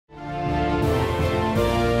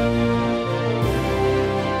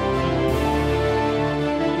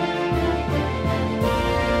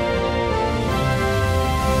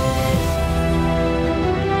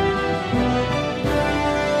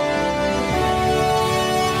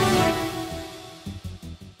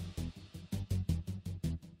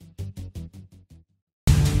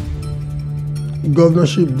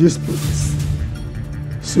governorship disputes.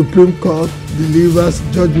 Supreme Court delivers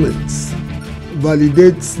judgments,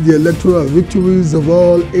 validates the electoral victories of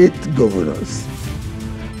all 8 governors.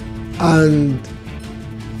 And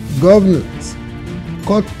governance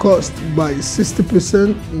cut cost by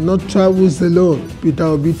 60%, not travels alone. Peter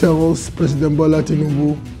Obi tells President Bola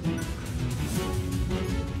Tinubu,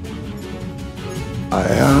 I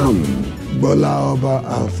am Bola Oba,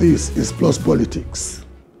 and this is Plus Politics.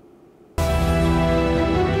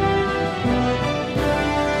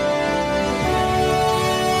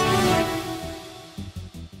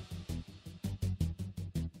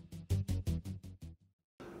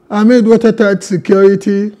 Amid watertight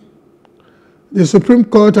security, the Supreme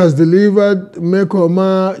Court has delivered make or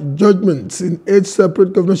mar judgments in 8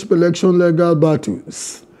 separate governorship election legal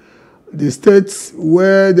battles. The states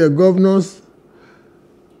where their governors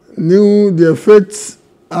knew their fates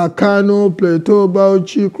are Kano, Plateau,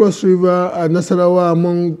 Bauchi, Cross River, and Nasarawa,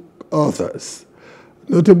 among others.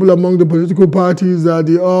 Notable among the political parties are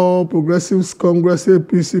the All Progressives Congress,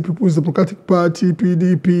 APC, People's Democratic Party,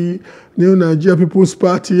 PDP, New Nigeria People's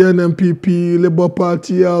Party, NMPP, Labour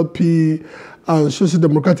Party, LP, and Social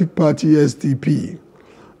Democratic Party, SDP.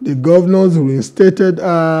 The governors reinstated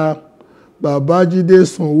are Babajide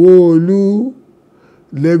Sanwo-Olu,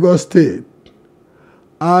 Lagos State,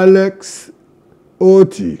 Alex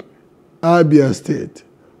Oti, Abia State,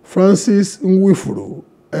 Francis Nwifuru,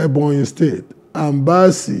 Ebonyi State, and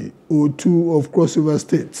Basi Otu of Cross River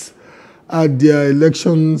States had their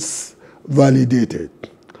elections validated.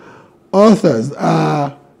 Others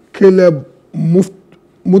are Caleb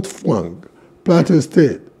Mutfwang, Plateau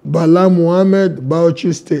State, Bala Muhammad,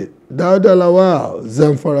 Bauchi State, Dauda Lawal,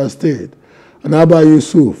 Zamfara State, and Abba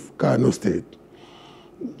Yusuf, Kano State.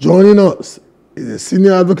 Joining us is a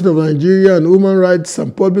senior advocate of Nigeria and human rights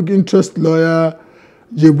and public interest lawyer,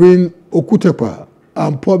 Jibrin Okutepa,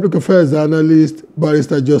 and public affairs analyst,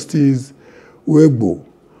 Barrister Justice Ihuegbu.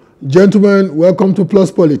 Gentlemen, welcome to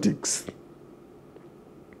Plus Politics.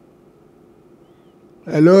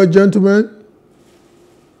 Hello, gentlemen.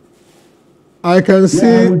 I can see.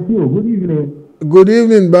 Yeah, I'm with you. Good evening. Good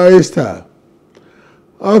evening, Barrister.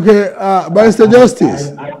 Okay, Barrister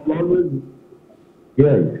Justice. I always,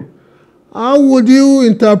 yes. How would you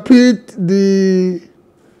interpret the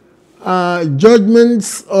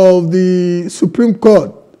judgments of the Supreme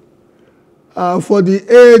Court for the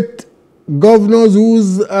 8 governors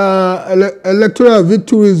whose electoral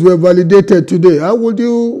victories were validated today? How would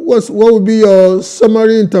you? What would be your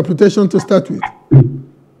summary interpretation to start with?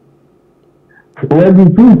 Well, the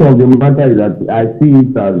truth of the matter is that I see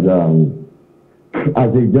it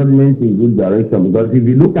as a judgment in good direction, because if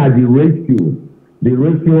you look at the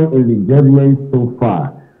ratio in the judgment so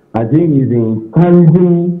far, I think is in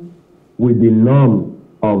tandem with the norms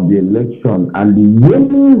of the election and the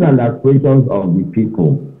aims and aspirations of the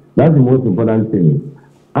people. That's the most important thing.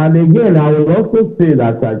 And again, I will also say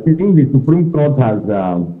that I think the Supreme Court has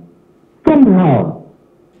somehow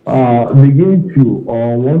begin to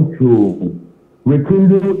or want to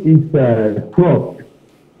rekindle its trust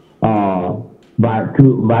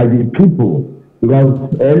by the people,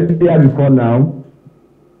 because earlier before now,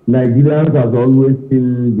 Nigerians have always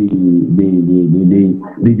seen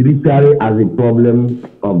the judiciary as a problem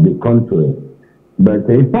of the country. But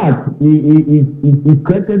in fact, it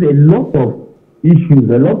created a lot of issues,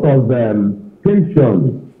 a lot of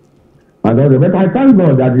tensions. But I thank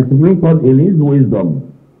God that the Supreme Court, in His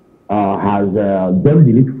wisdom, has done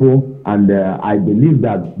the needful, and I believe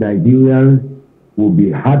that Nigerians will be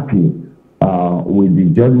happy with the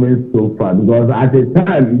judgment so far, because at the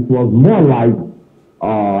time it was more like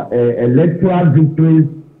electoral victories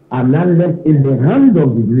are not left in the hands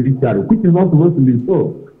of the judiciary, which is not supposed to be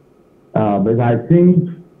so. But I think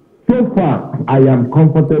so far I am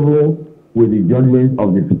comfortable with the judgment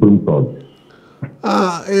of the Supreme Court.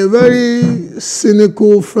 A very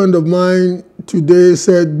cynical friend of mine today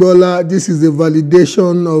said, Bola, this is a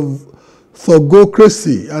validation of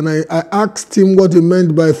thugocracy. And I asked him what he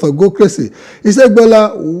meant by thugocracy. He said,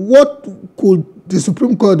 Bola, what could the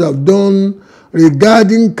Supreme Court have done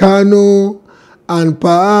regarding Kano and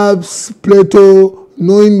perhaps Plateau,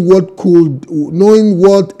 knowing what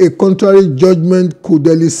a contrary judgment could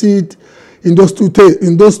elicit in those two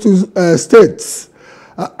states?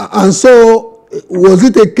 And so, was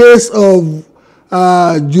it a case of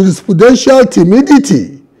jurisprudential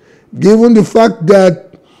timidity, given the fact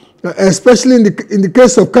that, especially in the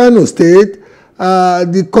case of Kano State,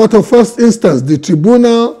 the Court of First Instance, the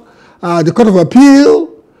Tribunal, the Court of Appeal,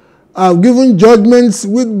 have given judgments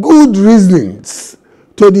with good reasonings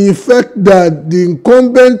to the effect that the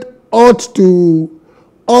incumbent ought to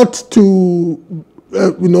ought to,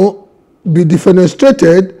 be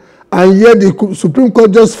defenestrated, and yet the Supreme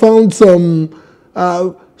Court just found some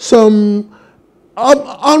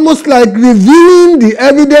almost like reviewing the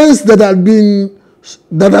evidence that had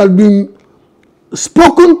been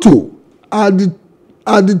spoken to at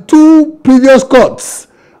the two previous courts,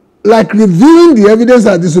 like reviewing the evidence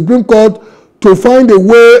at the Supreme Court to find a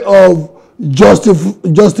way of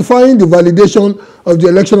justifying the validation of the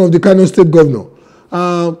election of the Kano State governor.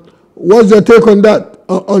 What's your take on that?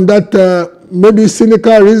 Maybe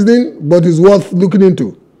cynical reasoning, but it's worth looking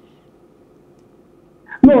into.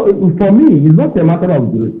 No, for me, it's not a matter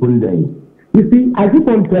of jurisprudence. You see, I keep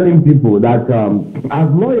on telling people that as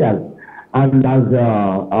lawyers and as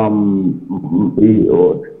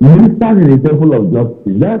ministers in the temple of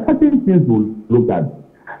justice, there are certain things we'll look at.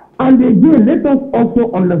 And again, let us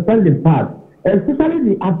also understand the fact, especially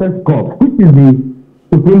the Apex Court, which is the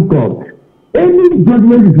Supreme Court. Any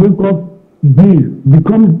judgment the Supreme Court gives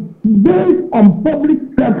becomes based on public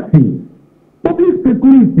safety, public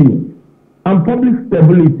security, and public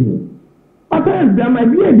stability. At times, there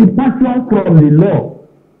might be a departure from the law,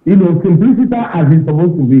 simplicity as it's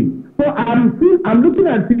supposed to be. So I'm looking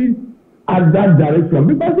at it at that direction.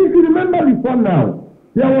 Because if you remember before now,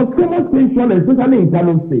 there was so much tension, especially in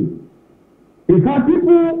Kano State. In fact,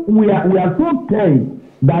 people, we are so tense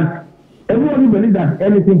that everybody believes that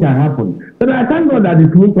anything can happen. But I thank God that the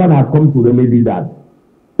Supreme Court has come to remedy that.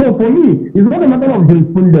 So for me, it's not a matter of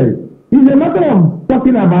jurisprudence. It's a matter of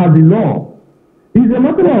talking about the law. It's a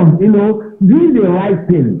matter of, doing the right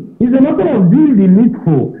thing. It's a matter of doing the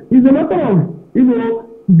needful. It's a matter of,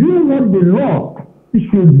 doing what the law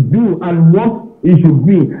should do and what it should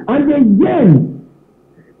be. And again,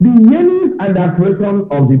 the yearnings and aspirations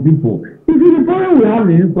of the people. You see, the problem we have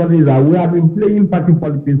in this country is that we have been playing party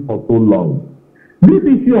politics for so long. This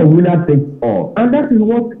issue of winner takes all, and that is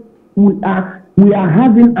what we are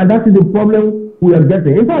having, and that is the problem we are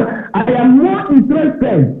getting. In fact, I am more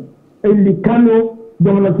interested in the Kano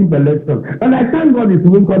governorship election, and I thank God the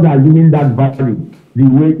Supreme Court has given that value the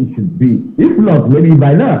way it should be. If not, maybe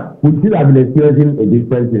by now we should have been experiencing a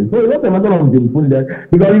different thing. So it's not a matter of jurisprudence,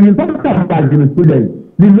 because if you talk about jurisprudence,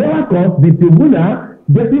 the lower court, the tribunal,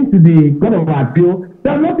 getting to the Court of Appeal,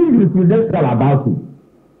 there's nothing jurisprudential about it.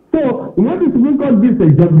 So when the Supreme Court gives a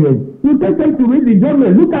judgment, you take time to read the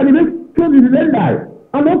judgment, look at it, show the defendant,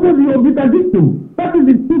 and also the obiter dictum. That is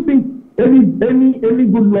the two things any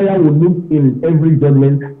good lawyer will look in every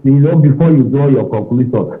judgment, before you draw your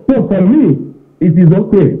conclusion. So for me, it is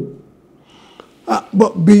okay.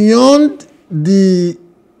 But beyond the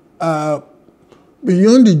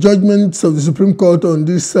judgments of the Supreme Court on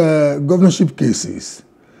these governorship cases,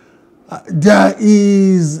 there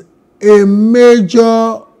is a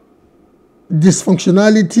major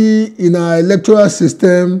dysfunctionality in our electoral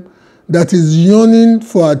system that is yearning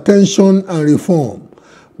for attention and reform.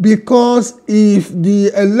 Because if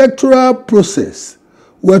the electoral process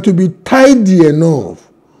were to be tidy enough,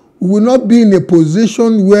 we will not be in a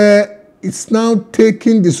position where it's now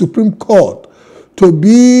taking the Supreme Court to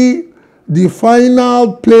be the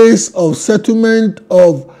final place of settlement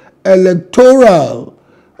of electoral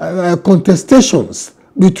contestations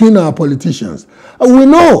between our politicians. And we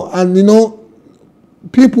know, and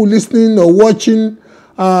people listening or watching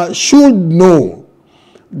should know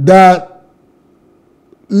that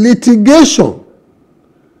litigation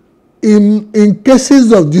in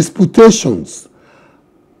cases of disputations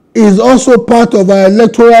is also part of our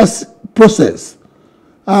electoral process.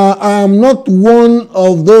 I am not one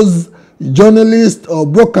of those journalists or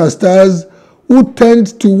broadcasters who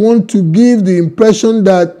tend to want to give the impression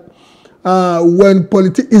that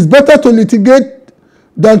it's better to litigate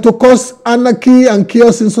than to cause anarchy and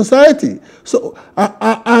chaos in society. So,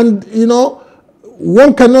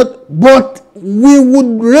 one cannot, but we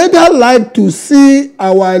would rather like to see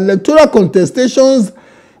our electoral contestations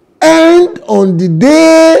end on the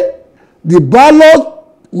day the ballot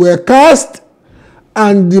were cast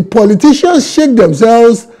and the politicians shake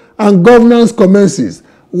themselves and governance commences.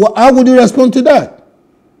 How would you respond to that?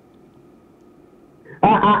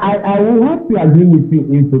 I will have to agree with you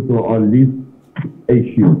in total on this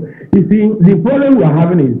issue. You see, the problem we are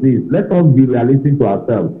having is this. Let us be realistic to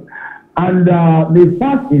ourselves. And the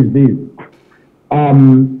fact is this.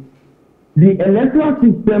 The electoral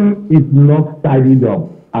system is not tidied up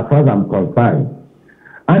as far as I'm concerned.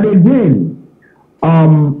 And again,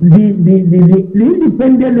 the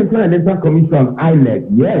Independent Electoral Commission, INEC,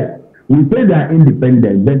 yes, we say they are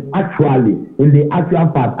independent, but actually, in the actual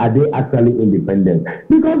part, are they actually independent?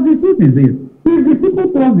 Because the truth is this, if the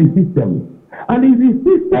people trust the system, and if the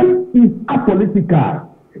system is apolitical,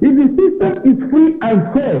 If the system is free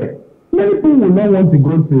and fair, many people will not want to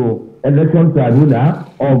go to election tribunal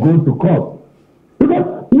or go to court. Because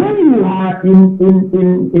when you are in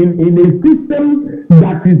a system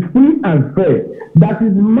that is free and fair, that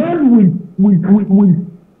is manned with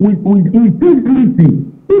integrity,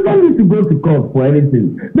 you don't need to go to court for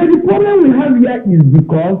anything. But the problem we have here is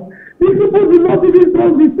because the people do not even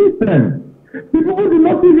trust the system. The people do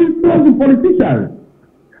not even trust the politicians.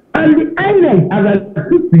 And the INEC, as I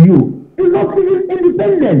speak to you, is not even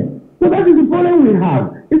independent. So that is the problem we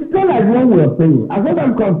have. It's not like what we are saying. As far as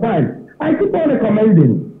I'm concerned, I keep on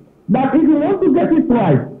recommending that if you want to get it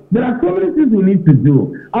right, there are so many things we need to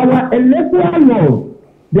do. Our electoral laws,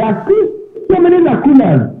 there are still so many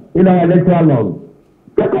lacunas in our electoral laws.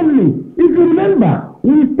 Secondly, if you remember,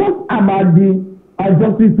 we talked about the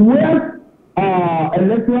Justice Ware's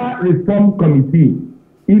Electoral Reform Committee.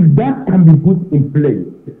 If that can be put in place,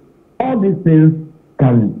 all these things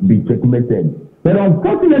can be checkmated. But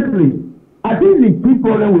unfortunately, I think the key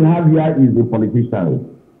problem we have here is the politicians.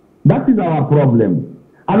 That is our problem.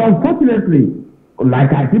 And unfortunately,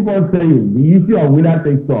 like I keep on saying, the issue of winner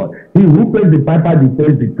takes all. He who pays the piper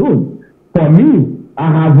decides the tune. For me,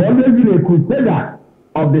 I have always been a crusader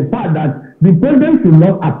of the fact that the president should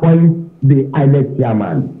not appoint the INEC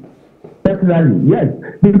chairman. Personally, yes.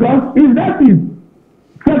 Because if that is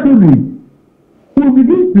settled with, we'll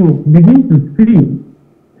begin to see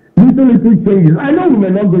little changes. I know we may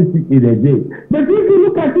not go see it a day, but if you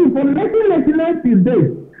look at it from 1999 till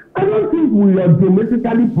date, I don't think we are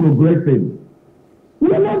dramatically progressing.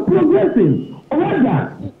 We are not progressing.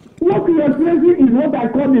 Rather, what we are experiencing is what I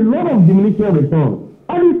call the law of diminishing returns.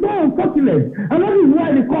 And it's so unfortunate. And that is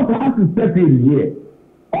why the court has to step in here.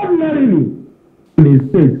 Ordinarily, in the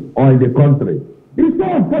state or in the country. It's so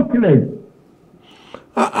unfortunate.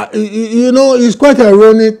 You know, it's quite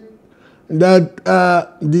ironic that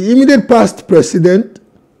the immediate past president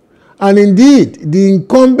and indeed the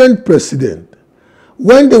incumbent president,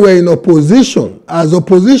 when they were in opposition, as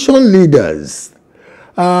opposition leaders,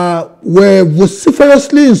 were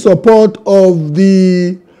vociferously in support of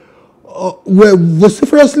the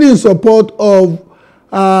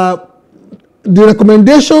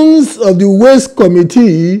recommendations of the Ways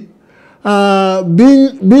Committee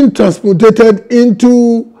being transmutated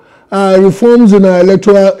into reforms in our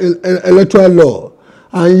electoral law,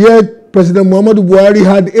 and yet President Muhammadu Buhari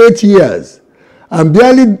had 8 years and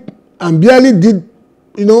barely did,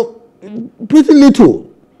 you know, pretty little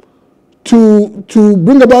to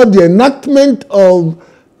bring about the enactment of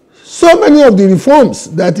so many of the reforms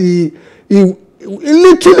that he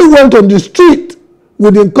literally went on the street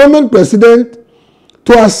with the incumbent president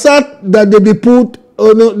to assert that they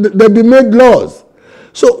be made laws.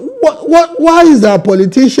 So why is our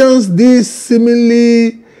politicians this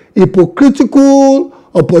seemingly hypocritical,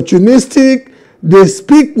 opportunistic? They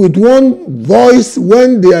speak with one voice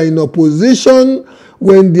when they are in opposition,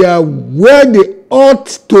 when they are where they ought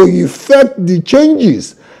to effect the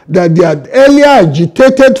changes that they had earlier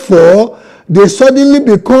agitated for. They suddenly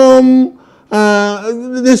become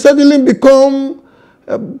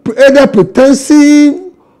either pretensive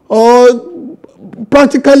or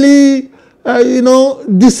practically,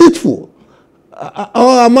 deceitful.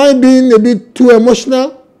 Or am I being a bit too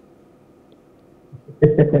emotional?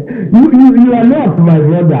 You are not, my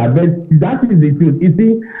brother, but that is the truth. You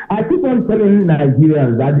see, I keep on telling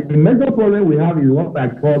Nigerians that the major problem we have is what I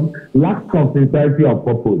call lack of sincerity of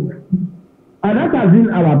purpose. And that has been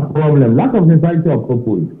our problem, lack of sincerity of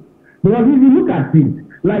purpose. Because if you look at it,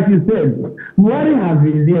 like you said, Buhari has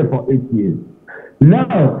been there for 8 years.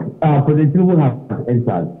 Now, President Tinubu has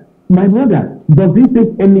entered. My brother, does it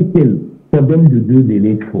take anything for them to do the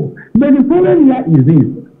needful? But the problem here is this.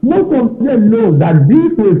 Most of them know that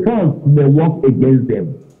these reforms may work against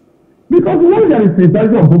them. Because when there is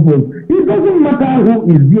sincerity of purpose, it doesn't matter who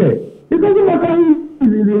is there. It doesn't matter who is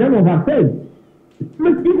in the head of affairs.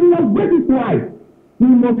 But if we must break it twice, we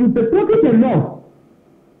must be patriotic enough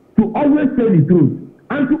to always say the truth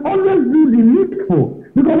and to always do the needful.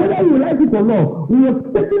 Because whether you like it or not, we are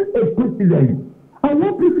setting a precedent. And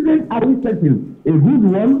what precedent are we setting? A good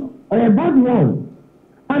one or a bad one?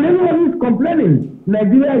 And everyone is complaining,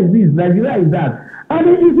 Nigeria is this, Nigeria is that. And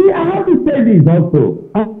you see, I have to say this also.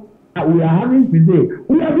 We are having today,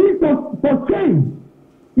 we are being for change.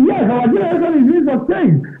 Yes, our generation is being for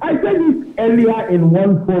change. I said this earlier in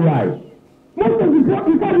one forum. Most of the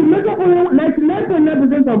major problem,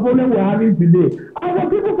 99.9% of problem we are having today are for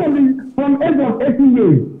people from age of 80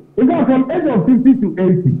 years. In fact, from age of 50 to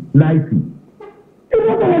 80, 90. It's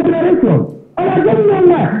not our generation. And I don't know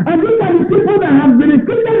why. And these are the people that have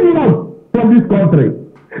benefited most from this country.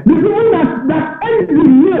 The people that end the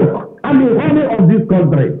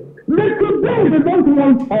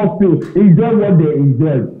to enjoy what they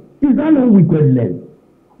enjoy. Is that not wickedness?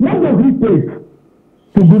 What does it take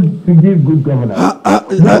to give good governance?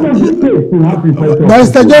 What does it take to have the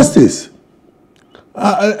Barrister Justice,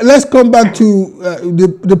 let's come back to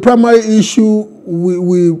the primary issue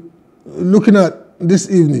we looking at this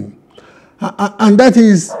evening. And that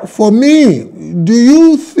is, for me, do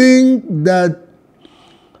you think that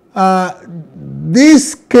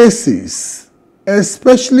these cases,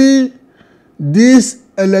 especially these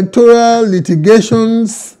electoral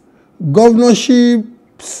litigations,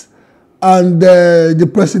 governorships, and the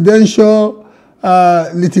presidential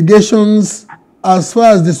litigations as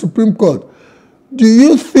far as the Supreme Court, do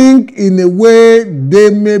you think in a way they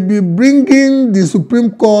may be bringing the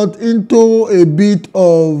Supreme Court into a bit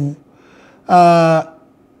of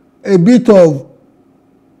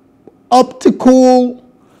optical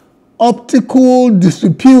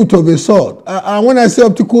dispute of a sort? And when I say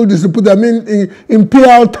optical dispute, I mean in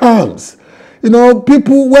PR terms. You know,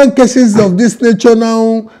 people, when cases of this nature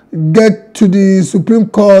now get to the Supreme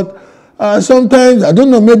Court, sometimes, I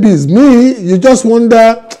don't know, maybe it's me, you just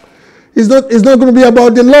wonder, it's not going to be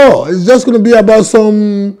about the law. It's just going to be about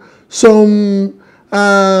some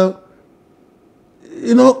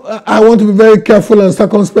you know, I want to be very careful and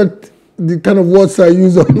circumspect the kind of words I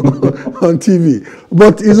use on TV.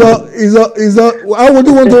 But how would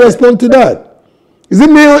you want to respond to that? Is it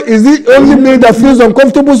me? Is it only me that feels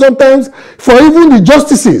uncomfortable sometimes? For even the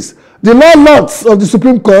justices, the law lords of the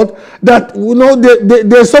Supreme Court, that you know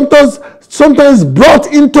they sometimes brought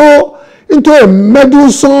into a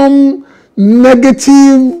meddlesome,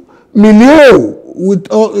 negative milieu with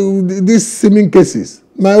all these seeming cases.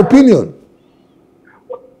 My opinion.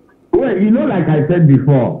 Well, you know, like I said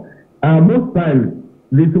before, most times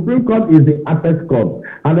the Supreme Court is the apex court,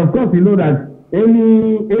 and of course, you know that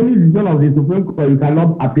any decision of the Supreme Court, you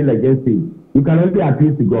cannot appeal against it. You can only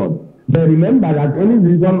appeal to God. But remember that any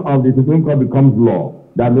decision of the Supreme Court becomes law.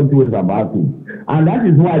 There are no two ways about it. And that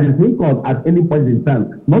is why the Supreme Court, at any point in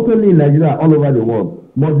time, not only in Nigeria, all over the world,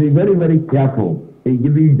 must be very, very careful in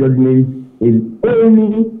giving judgment in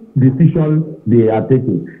any decision they are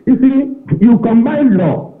taking. You see, you combine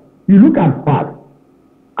law, you look at facts,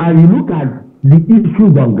 and you look at the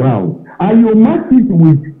issues on ground, and you match it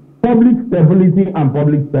with public stability and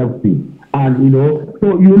public safety. And, you know,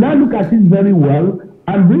 so you now look at it very well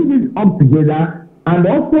and bring it up together, and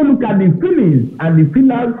also look at the feelings and the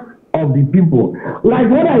feelings of the people. Like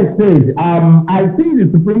what I said, I think the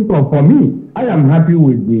Supreme Court, for me, I am happy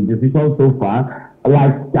with the decision so far.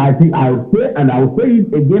 Like I think I'll say, and I'll say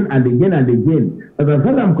it again and again and again. As far as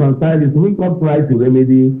I'm concerned, the Supreme Court tries to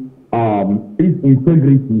remedy its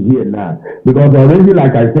integrity here now. Because already,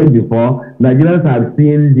 like I said before, Nigerians have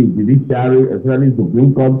seen the judiciary, especially the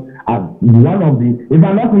Supreme Court, as one of the, if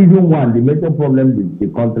I'm not even one, the major problem the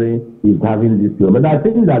country is having this year. But I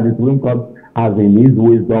think that the Supreme Court has, in its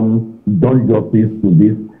wisdom, done justice to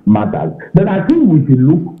this matter. But I think we should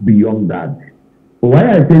look beyond that.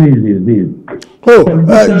 Why I say this is this.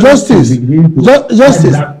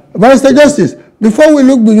 Justice, Barrister Justice, before we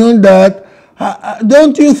look beyond that,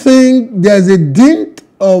 don't you think there's a dint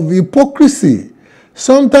of hypocrisy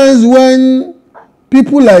sometimes when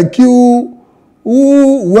people like you,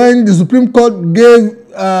 who, when the Supreme Court gave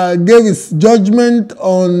its judgment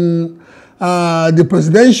on the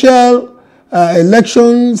presidential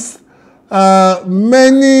elections,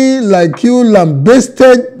 many like you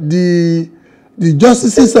lambasted the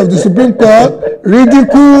justices of the Supreme Court,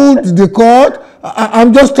 ridiculed the court.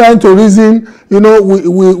 I'm just trying to reason, you know,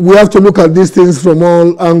 we have to look at these things from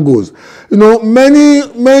all angles. You know,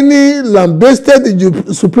 many lambasted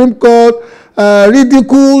the Supreme Court,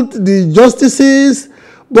 ridiculed the justices,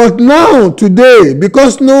 but now, today,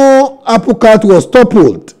 because no apple cart was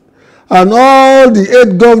toppled, and all the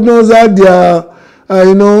 8 governors had their,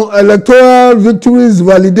 electoral victories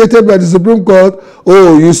validated by the Supreme Court,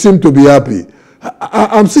 oh, you seem to be happy.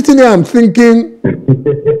 I'm sitting here, I'm thinking. The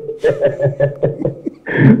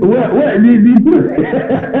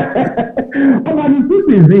truth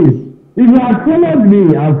is this. If you have followed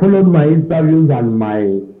me and followed my interviews and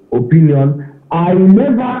my opinion, I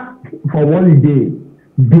never, for one day,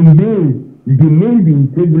 demeaned the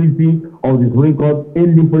integrity of the Supreme Court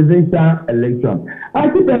in the presidential election. I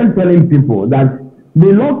keep on telling people that the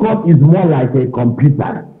law court is more like a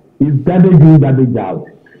computer. It's garbage in, garbage out.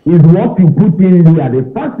 Is what you put in there, the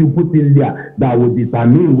facts you put in there, that will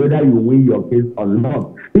determine whether you win your case or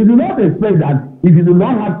not. You do not expect that if you do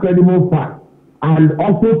not have credible facts and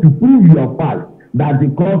also to prove your facts, that the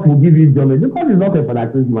court will give you judgment. The court is not a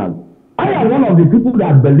fanaticism. I am one of the people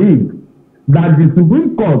that believe that the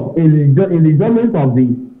Supreme Court, in the judgment of the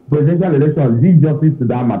presidential elections did justice to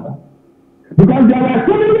that matter. Because there were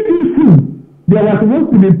so many issues. There were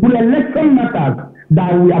supposed to be pre-election matters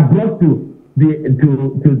that we are brought to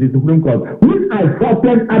the Supreme Court, which I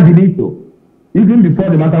faulted ad initio, even before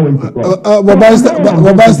the matter went to court.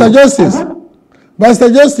 Barrister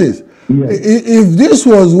Justice, yes. If this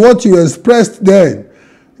was what you expressed then,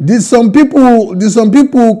 did some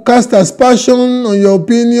people cast aspersion on your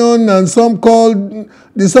opinion, and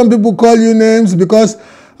did some people call you names? Because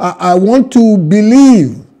I want to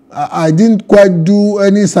believe, I didn't quite do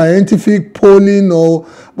any scientific polling,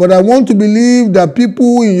 but I want to believe that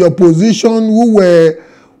people in your position who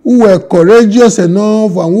were courageous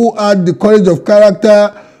enough and who had the courage of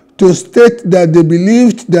character to state that they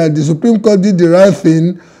believed that the Supreme Court did the right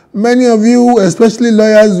thing. Many of you, especially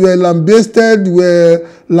lawyers, were lambasted, were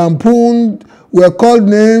lampooned, were called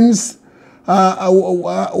names.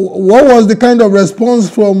 What was the kind of response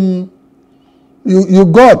from you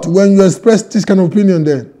got when you expressed this kind of opinion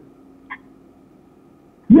then?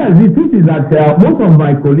 Yes, the truth is that most of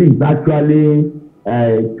my colleagues actually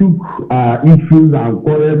took issues and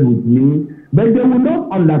quarreled with me, but they will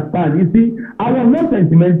not understand. You see, I was not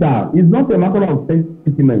sentimental. It's not a matter of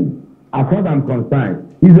sentiment, as far as I'm concerned.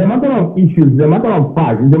 It's a matter of issues, it's a matter of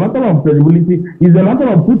facts, it's a matter of credibility, it's a matter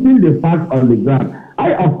of putting the facts on the ground.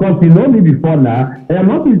 I, of course, you know me before now, I am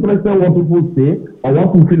not interested in what people say or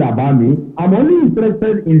what people feel about me. I'm only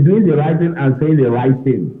interested in doing the right thing and saying the right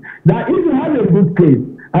thing. That if you have a good case,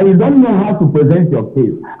 and you don't know how to present your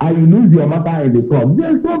case, and you lose your matter in the court,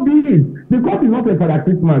 then so be it. The court is not a Father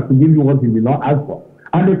Christmas to give you what you did not ask for.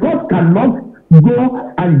 And the court cannot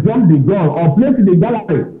go and jump the gun or place in the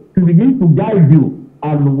gallery to begin to guide you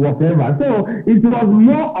and whatever. So it was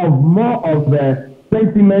more of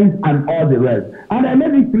sentiments and all the rest. And I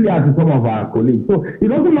made it clear to some of our colleagues. So it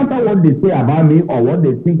doesn't matter what they say about me or what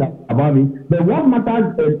they think about me, but what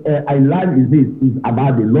matters I learned is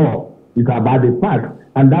about the law. It's about the facts.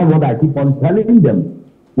 And that's what I keep on telling them,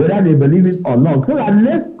 whether they believe it or not. So that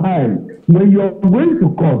next time, when you're going to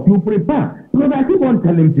court, you prepare. Because I keep on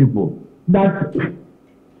telling people that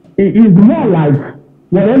it is more like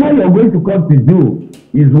whatever you're going to court to do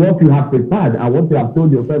is what you have prepared and what you have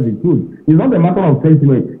told yourself the truth. It's not a matter of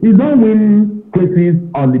sentiment. You don't win cases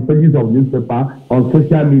on the pages of newspaper, on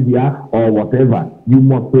social media, or whatever. You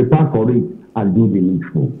must prepare for it and do the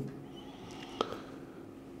needful.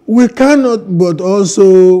 We cannot, but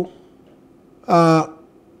also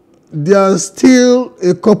there are still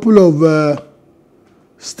a couple of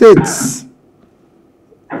states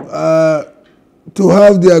to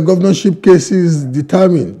have their governorship cases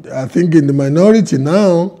determined. I think in the minority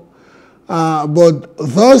now, but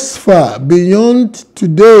thus far, beyond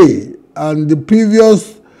today and the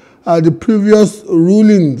previous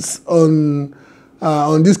rulings on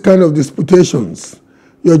this kind of disputations,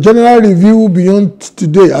 your general review beyond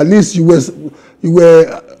today, at least you were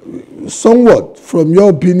somewhat, from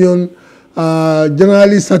your opinion,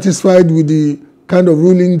 generally satisfied with the kind of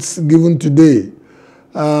rulings given today.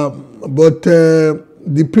 But the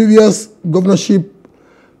previous governorship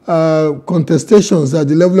contestations at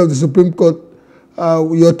the level of the Supreme Court,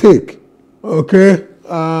 your take, okay?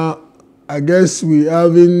 I guess we're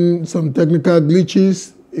having some technical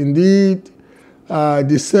glitches indeed.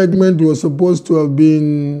 The segment was supposed to have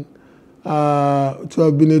been a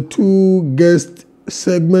two-guest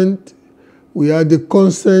segment. We had the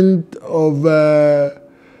consent of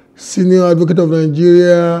Senior Advocate of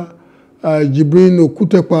Nigeria, Jibrin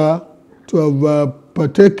Okutepa, to have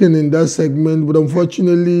partaken in that segment, but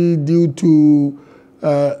unfortunately, due to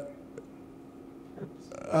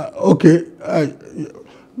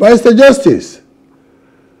Barrister Justice.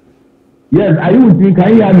 Yes, are you with me?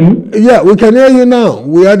 Can you hear me? Yeah, we can hear you now.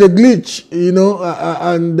 We had a glitch, and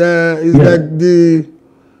it's like the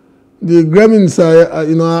gremlins are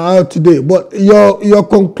out today. But your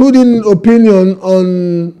concluding opinion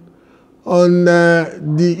on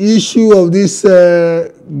the issue of these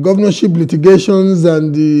governorship litigations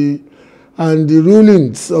and the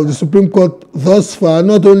rulings of the Supreme Court thus far,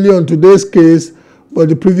 not only on today's case, but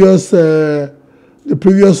the previous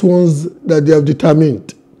ones that they have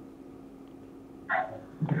determined.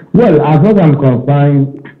 Well, as far as I'm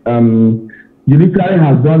concerned, judiciary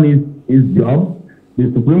has done its job,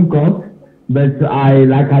 the Supreme Court, but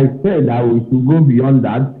like I said, we should go beyond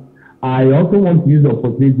that. I also want to use the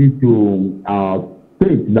opportunity to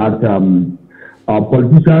state that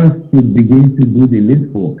politicians should begin to do the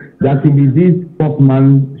needful. There should be this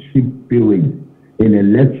sportsmanship period in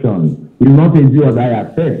elections. It's not a do or die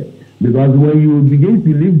affair, because when you begin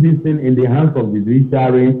to leave this thing in the hands of the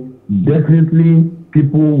judiciary, definitely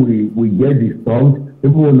people will get disturbed.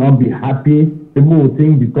 People will not be happy. people will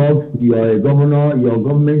think because you're a governor, your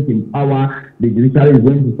government in power, the judiciary is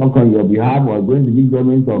going to talk on your behalf or going to give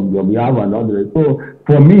judgment on your behalf and all the rest. So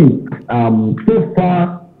for me, so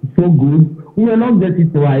far, so good. We will not get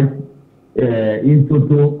it right in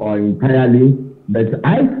total or entirely, but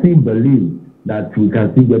I still believe that we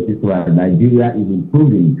can still get it right. Nigeria is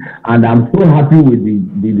improving, and I'm so happy with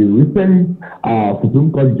the recent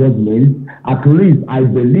Supreme Court judgment. At least I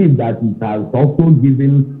believe that it has also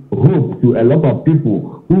given hope to a lot of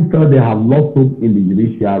people who felt they have lost hope in the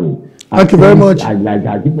judiciary. Thank you very much. I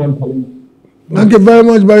keep on telling. Thank you very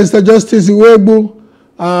much, Barrister Justice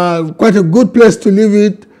Ihuegbu. Quite a good place to leave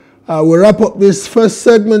it. We'll wrap up this first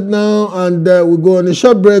segment now, and we'll go on a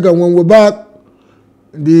short break. And when we're back,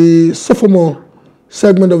 the sophomore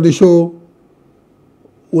segment of the show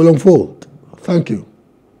will unfold. Thank you.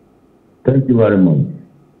 Thank you very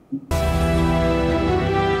much.